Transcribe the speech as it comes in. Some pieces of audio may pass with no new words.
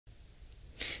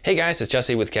Hey guys, it's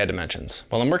Jesse with CADimensions.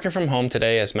 Well, I'm working from home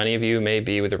today, as many of you may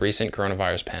be with the recent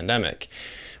coronavirus pandemic.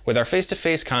 With our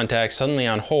face-to-face contact suddenly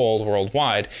on hold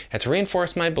worldwide, it's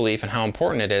reinforced my belief in how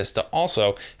important it is to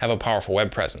also have a powerful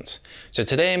web presence. So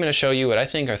today I'm going to show you what I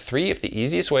think are 3 of the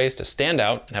easiest ways to stand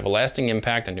out and have a lasting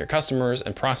impact on your customers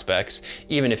and prospects,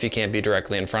 even if you can't be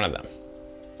directly in front of them.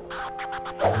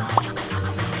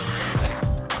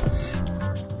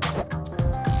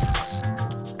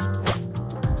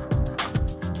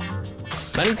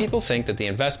 Many people think that the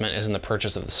investment is in the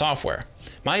purchase of the software.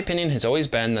 My opinion has always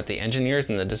been that the engineers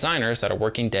and the designers that are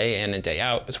working day in and day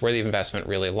out is where the investment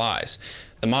really lies.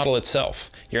 The model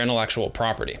itself, your intellectual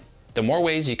property. The more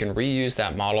ways you can reuse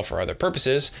that model for other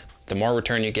purposes, the more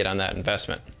return you get on that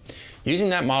investment. Using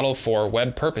that model for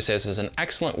web purposes is an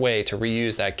excellent way to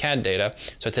reuse that CAD data,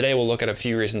 so today we'll look at a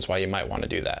few reasons why you might want to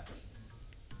do that.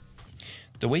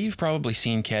 The way you've probably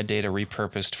seen CAD data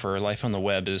repurposed for life on the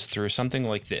web is through something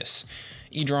like this.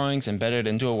 eDrawings embedded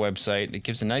into a website. It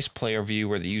gives a nice player view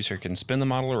where the user can spin the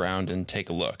model around and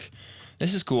take a look.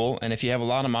 This is cool, and if you have a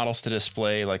lot of models to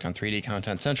display, like on 3D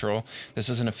Content Central, this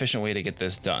is an efficient way to get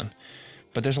this done.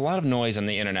 But there's a lot of noise on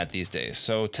the internet these days,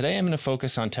 so today I'm going to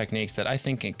focus on techniques that I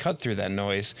think can cut through that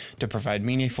noise to provide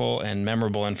meaningful and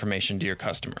memorable information to your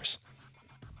customers.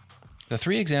 The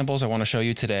 3 examples I want to show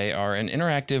you today are an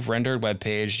interactive rendered web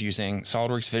page using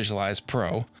SOLIDWORKS Visualize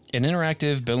Pro, an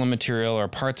interactive bill of material or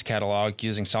parts catalog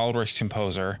using SOLIDWORKS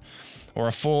Composer, or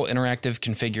a full interactive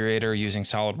configurator using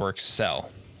SOLIDWORKS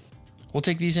Cell. We'll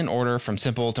take these in order from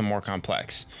simple to more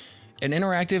complex. An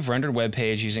interactive rendered web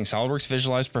page using SOLIDWORKS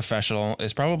Visualize Professional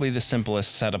is probably the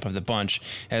simplest setup of the bunch,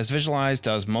 as Visualize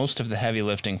does most of the heavy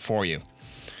lifting for you.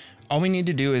 All we need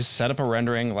to do is set up a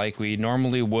rendering like we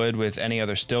normally would with any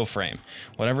other still frame,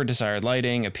 whatever desired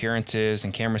lighting, appearances,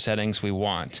 and camera settings we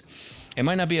want. It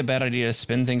might not be a bad idea to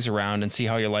spin things around and see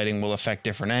how your lighting will affect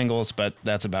different angles, but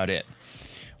that's about it.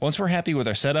 Once we're happy with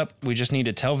our setup, we just need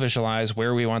to tell Visualize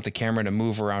where we want the camera to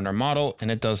move around our model,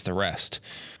 and it does the rest.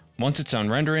 Once it's done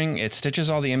rendering, it stitches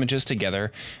all the images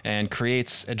together and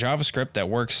creates a JavaScript that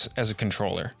works as a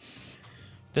controller.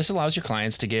 This allows your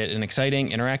clients to get an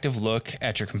exciting, interactive look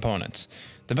at your components.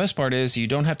 The best part is you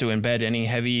don't have to embed any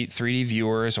heavy 3D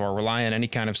viewers or rely on any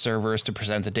kind of servers to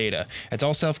present the data. It's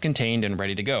all self-contained and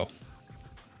ready to go.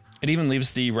 It even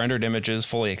leaves the rendered images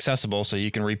fully accessible so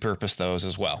you can repurpose those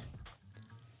as well.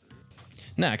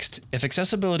 Next, if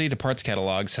accessibility to parts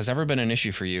catalogs has ever been an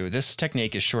issue for you, this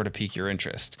technique is sure to pique your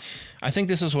interest. I think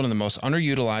this is one of the most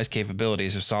underutilized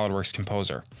capabilities of SOLIDWORKS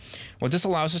Composer. What this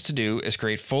allows us to do is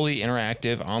create fully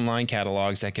interactive online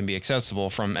catalogs that can be accessible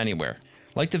from anywhere.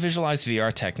 Like the Visualize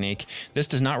VR technique, this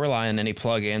does not rely on any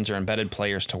plugins or embedded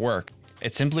players to work.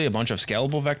 It's simply a bunch of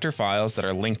scalable vector files that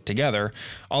are linked together,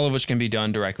 all of which can be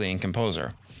done directly in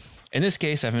Composer. In this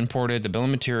case, I've imported the bill of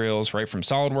materials right from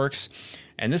SOLIDWORKS,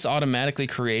 and this automatically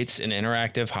creates an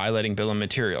interactive highlighting bill of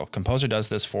material. Composer does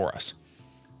this for us.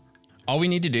 All we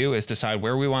need to do is decide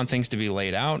where we want things to be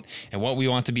laid out and what we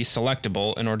want to be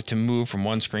selectable in order to move from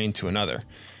one screen to another.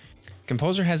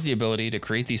 Composer has the ability to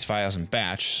create these files in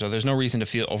batch, so there's no reason to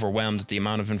feel overwhelmed at the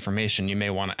amount of information you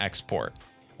may want to export.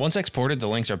 Once exported, the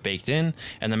links are baked in,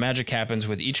 and the magic happens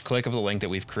with each click of the link that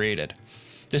we've created.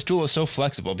 This tool is so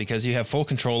flexible because you have full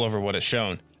control over what is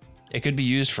shown. It could be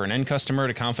used for an end customer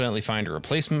to confidently find a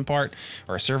replacement part,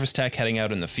 or a service tech heading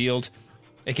out in the field.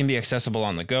 It can be accessible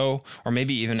on the go, or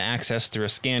maybe even accessed through a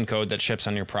scan code that ships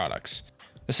on your products.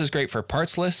 This is great for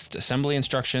parts lists, assembly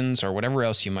instructions, or whatever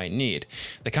else you might need.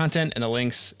 The content and the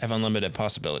links have unlimited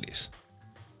possibilities.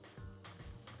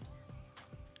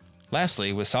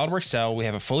 Lastly, with SOLIDWORKS Cell, we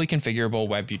have a fully configurable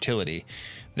web utility.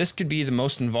 This could be the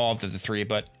most involved of the 3,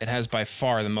 but it has by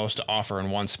far the most to offer in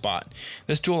one spot.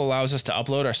 This tool allows us to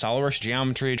upload our SOLIDWORKS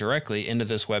geometry directly into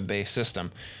this web-based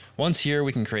system. Once here,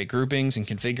 we can create groupings and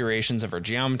configurations of our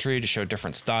geometry to show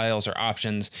different styles or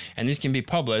options, and these can be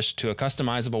published to a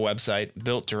customizable website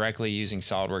built directly using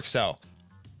SOLIDWORKS Cell.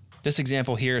 This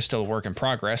example here is still a work in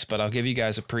progress, but I'll give you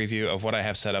guys a preview of what I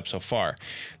have set up so far.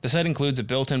 The site includes a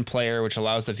built-in player which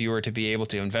allows the viewer to be able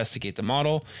to investigate the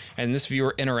model, and this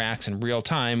viewer interacts in real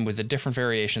time with the different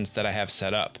variations that I have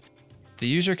set up. The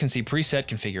user can see preset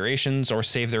configurations or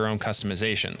save their own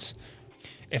customizations.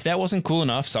 If that wasn't cool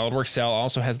enough, SOLIDWORKS Cell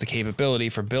also has the capability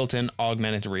for built-in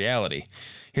augmented reality.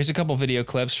 Here's a couple video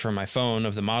clips from my phone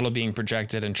of the model being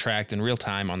projected and tracked in real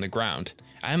time on the ground.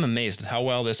 I am amazed at how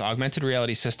well this augmented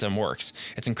reality system works.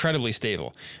 It's incredibly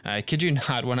stable. I kid you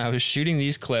not, when I was shooting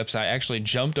these clips, I actually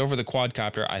jumped over the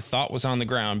quadcopter I thought was on the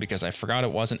ground because I forgot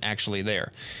it wasn't actually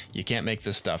there. You can't make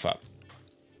this stuff up.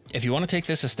 If you want to take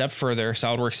this a step further,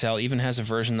 SOLIDWORKS Sell even has a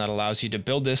version that allows you to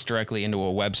build this directly into a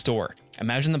web store.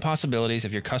 Imagine the possibilities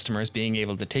of your customers being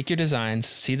able to take your designs,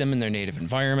 see them in their native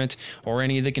environment, or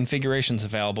any of the configurations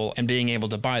available, and being able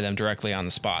to buy them directly on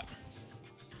the spot.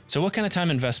 So what kind of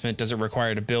time investment does it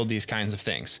require to build these kinds of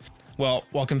things? Well,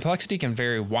 while complexity can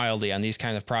vary wildly on these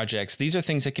kinds of projects, these are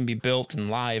things that can be built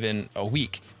and live in a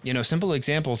week. Simple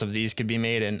examples of these could be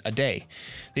made in a day.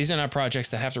 These are not projects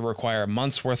that have to require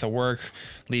months worth of work,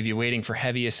 leave you waiting for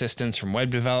heavy assistance from web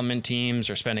development teams,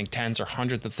 or spending tens or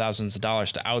hundreds of thousands of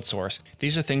dollars to outsource.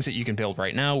 These are things that you can build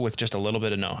right now with just a little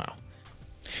bit of know-how.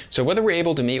 So whether we're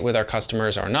able to meet with our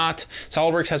customers or not,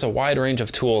 SOLIDWORKS has a wide range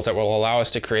of tools that will allow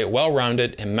us to create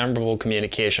well-rounded and memorable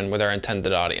communication with our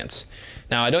intended audience.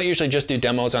 Now, I don't usually just do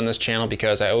demos on this channel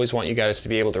because I always want you guys to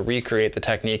be able to recreate the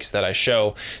techniques that I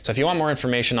show. So if you want more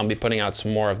information, I'll be putting out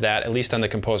some more of that, at least on the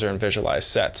Composer and Visualize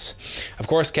sets. Of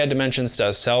course, CADimensions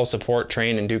does sell, support,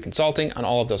 train, and do consulting on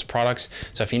all of those products.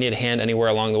 So if you need a hand anywhere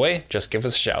along the way, just give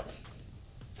us a shout.